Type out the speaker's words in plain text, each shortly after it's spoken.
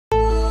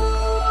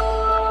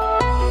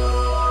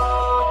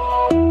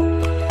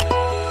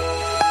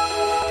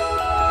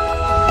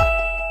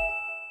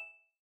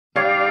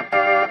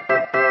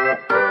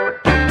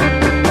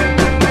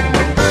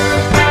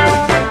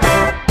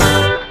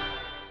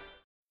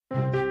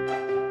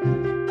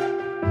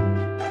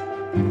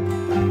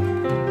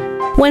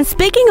When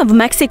speaking of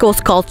Mexico's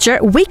culture,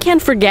 we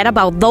can't forget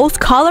about those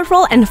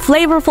colorful and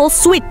flavorful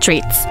sweet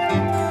treats.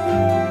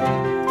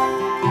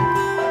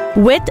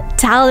 Wit,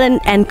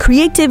 talent, and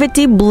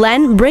creativity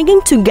blend,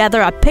 bringing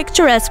together a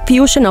picturesque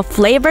fusion of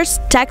flavors,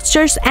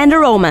 textures, and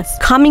aromas,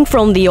 coming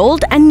from the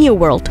old and new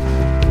world.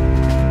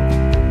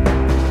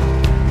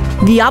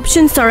 The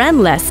options are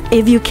endless.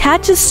 If you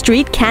catch a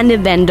street candy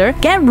vendor,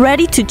 get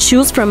ready to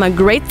choose from a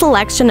great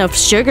selection of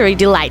sugary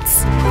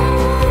delights.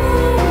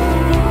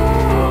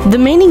 The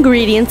main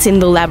ingredients in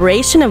the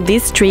elaboration of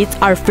these treats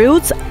are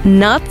fruits,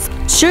 nuts,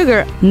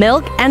 sugar,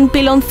 milk, and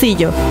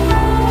piloncillo.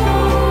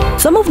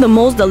 Some of the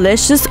most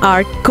delicious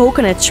are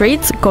coconut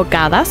treats,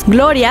 cocadas,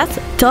 glorias,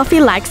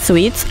 toffee-like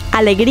sweets,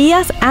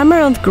 alegrías,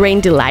 amaranth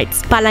grain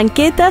delights,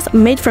 palanquetas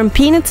made from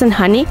peanuts and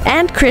honey,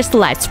 and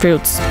crystallized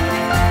fruits.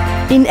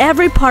 In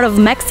every part of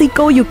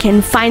Mexico, you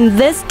can find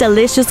these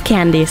delicious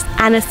candies,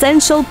 an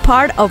essential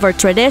part of our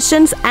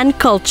traditions and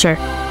culture.